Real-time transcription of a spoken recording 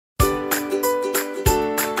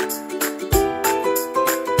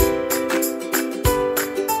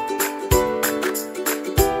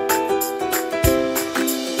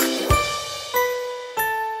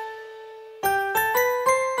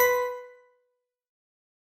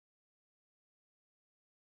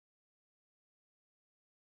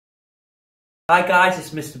Hi guys,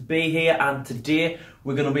 it's Mr. B here, and today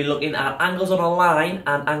we're going to be looking at angles on a line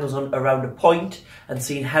and angles around a point and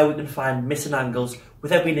seeing how we can find missing angles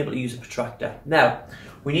without being able to use a protractor. Now,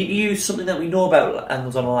 we need to use something that we know about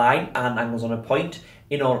angles on a line and angles on a point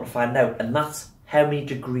in order to find out, and that's how many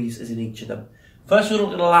degrees is in each of them. First we're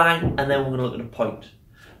going to look at a line and then we're going to look at a point.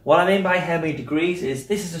 What I mean by how many degrees is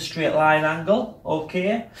this is a straight line angle,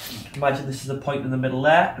 okay? Imagine this is the point in the middle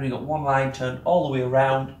there, and we've got one line turned all the way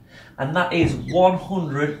around, and that is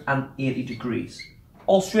 180 degrees.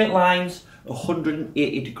 All straight lines,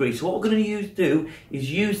 180 degrees. So what we're going to do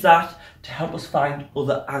is use that to help us find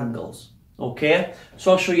other angles, okay?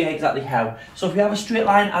 So I'll show you exactly how. So if we have a straight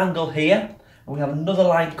line angle here, and we have another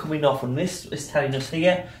line coming off, and this is telling us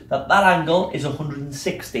here that that angle is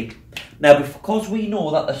 160. Now, because we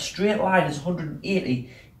know that the straight line is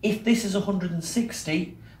 180, if this is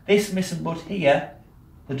 160, this missing bit here,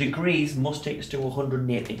 the degrees must take us to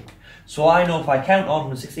 180. So I know if I count on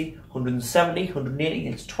 160, 170, 180,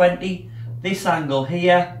 it's 20. This angle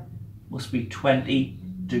here must be 20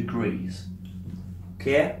 degrees.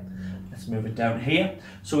 Okay, let's move it down here.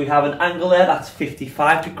 So we have an angle there that's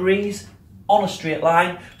 55 degrees. On a straight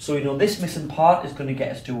line, so we know this missing part is going to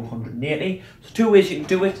get us to 180. So two ways you can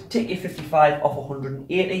do it: take your 55 off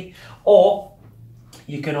 180, or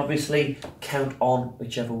you can obviously count on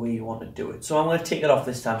whichever way you want to do it. So I'm going to take it off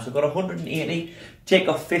this time. So I've got 180, take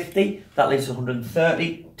off 50, that leaves us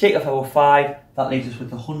 130, take off our 5, that leaves us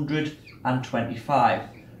with 125.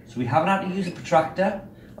 So we haven't had to use a protractor,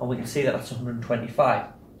 and we can see that that's 125.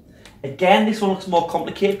 Again, this one looks more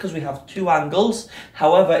complicated because we have two angles.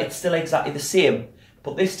 However, it's still exactly the same.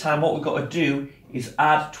 But this time what we've got to do is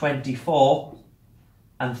add 24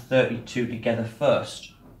 and 32 together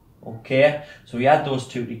first. Okay, so we add those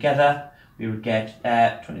two together, we would get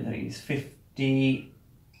 20 is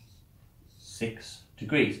 56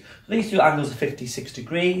 degrees. So these two angles are 56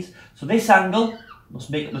 degrees. So this angle must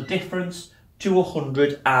make up the difference to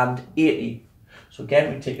 180. So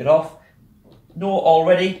again, we take it off. Know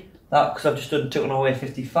already that because I've just taken away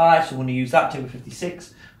 55, so I'm going to use that to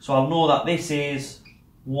 56. So I'll know that this is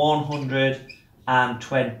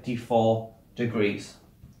 124 degrees.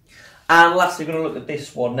 And lastly, we're going to look at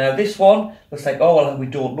this one. Now this one looks like, oh well, we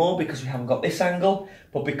don't know because we haven't got this angle.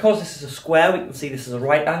 But because this is a square, we can see this is a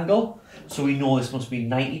right angle. So we know this must be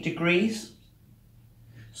 90 degrees.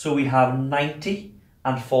 So we have 90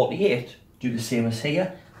 and 48. Do the same as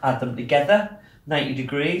here. Add them together. 90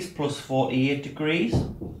 degrees plus 48 degrees.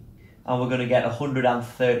 And we're going to get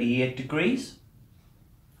 138 degrees.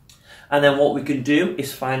 And then what we can do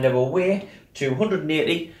is find our way to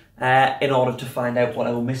 180 in order to find out what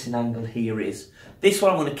our missing angle here is. This one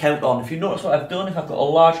I'm going to count on. If you notice what I've done, if I've got a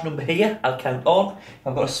large number here, I'll count on. If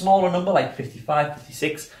I've got a smaller number like 55,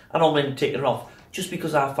 56, and I'm going to take it off just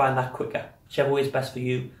because I'll find that quicker. Whichever way is best for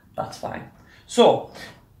you, that's fine. So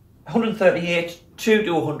 138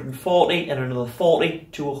 to 140 and another 40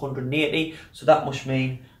 to 180. So that must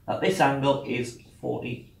mean that this angle is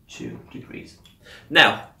 42 degrees.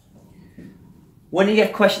 Now, when you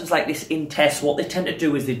get questions like this in tests, what they tend to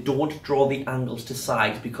do is they don't draw the angles to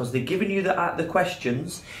size because they're giving you the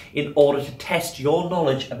questions in order to test your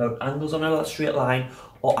knowledge about angles on a straight line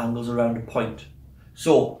or angles around a point.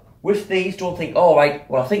 So with these, don't think, oh right,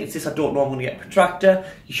 well I think it's this, I don't know, I'm going to get a protractor.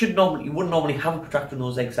 You wouldn't normally have a protractor in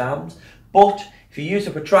those exams, but if you use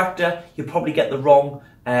a protractor, you'll probably get the wrong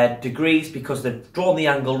degrees because they've drawn the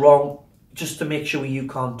angle wrong just to make sure you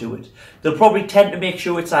can't do it. They'll probably tend to make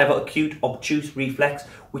sure it's either acute, obtuse, reflex,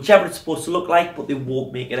 whichever it's supposed to look like, but they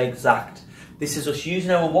won't make it exact. This is us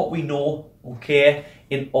using what we know, okay,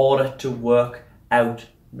 in order to work out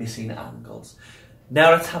missing angles.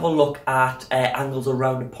 Now let's have a look at angles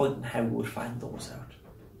around a point and how we would find those out.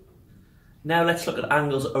 Now let's look at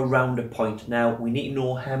angles around a point. Now we need to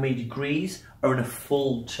know how many degrees are in a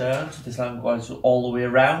full turn. So this line goes all the way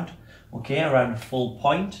around, okay, around a full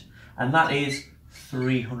point. And that is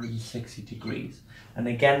 360 degrees. And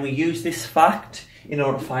again, we use this fact in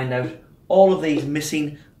order to find out all of these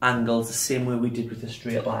missing angles the same way we did with the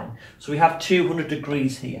straight line. So we have 200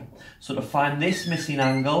 degrees here. So to find this missing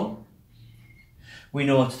angle, we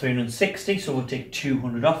know it's 360, so we'll take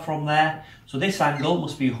 200 off from there. So this angle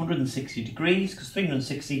must be 160 degrees, because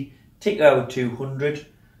 360, take out 200,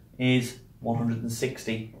 is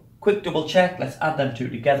 160. Quick double check, let's add them two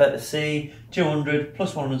together to see 200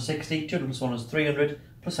 plus 160, 200 plus 1 is 300,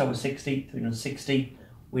 plus our 60, 360.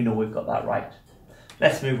 We know we've got that right.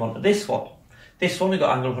 Let's move on to this one. This one, we've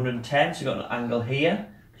got angle 110, so we've got an angle here,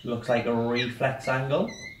 which looks like a reflex angle.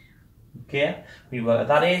 Okay, we know what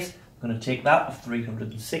that is. I'm going to take that of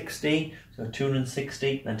 360, so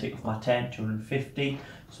 260, then take off my 10, 250,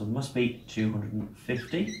 so it must be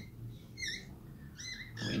 250.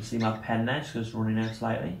 You can see my pen there, so it's running out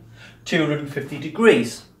slightly. 250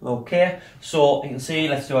 degrees, okay, so you can see,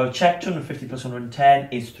 let's do our check, 250 plus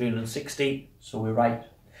 110 is 360, so we're right.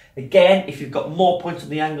 Again, if you've got more points on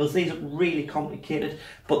the angles, these are really complicated,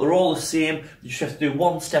 but they're all the same. You just have to do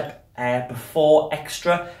one step before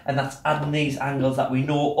extra, and that's adding these angles that we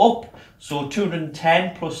know up. So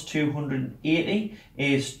 210 plus 280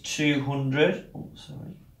 is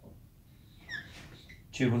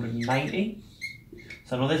 290.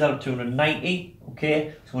 So now this out of 290,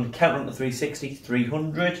 okay, so I'm going to count on the 360,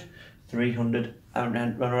 300, 300, and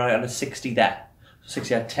then run around on a 60 there. So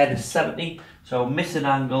 60 out of 10 is 70, so missing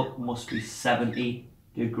angle must be 70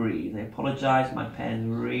 degrees. I apologise, my pen's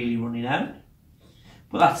really running out.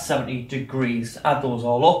 But that's 70 degrees. Add those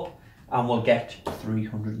all up and we'll get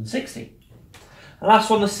 360. And last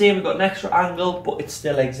one the same, we've got an extra angle, but it's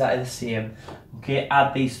still exactly the same. Okay,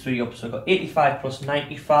 add these three up. So I've got 85 plus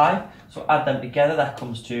 95. So add them together, that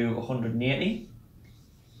comes to 180.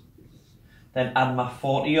 Then add my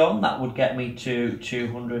 40 on, that would get me to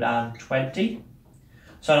 220.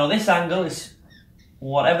 So now this angle is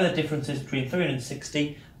whatever the difference is between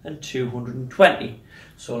 360 and 220.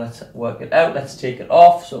 So let's work it out. Let's take it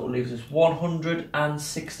off. So it leaves us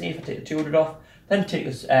 160. If I take the 200 off, then take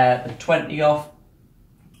this, the 20 off,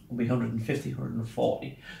 will be 150,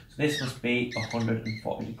 140. So this must be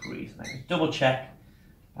 140 degrees. And I can double check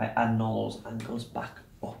by adding all those angles back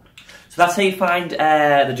up. So that's how you find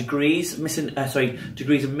the degrees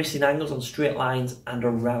degrees of missing angles on straight lines and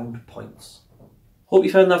around points. Hope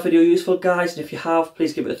you found that video useful, guys, and if you have,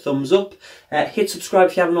 please give it a thumbs up. Hit subscribe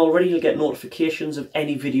if you haven't already. You'll get notifications of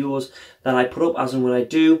any videos that I put up as and when I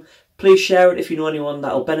do. Please share it if you know anyone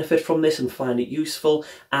that will benefit from this and find it useful.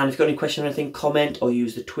 And if you've got any questions or anything, comment or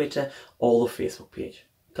use the Twitter or the Facebook page.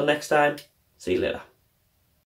 Till next time, see you later.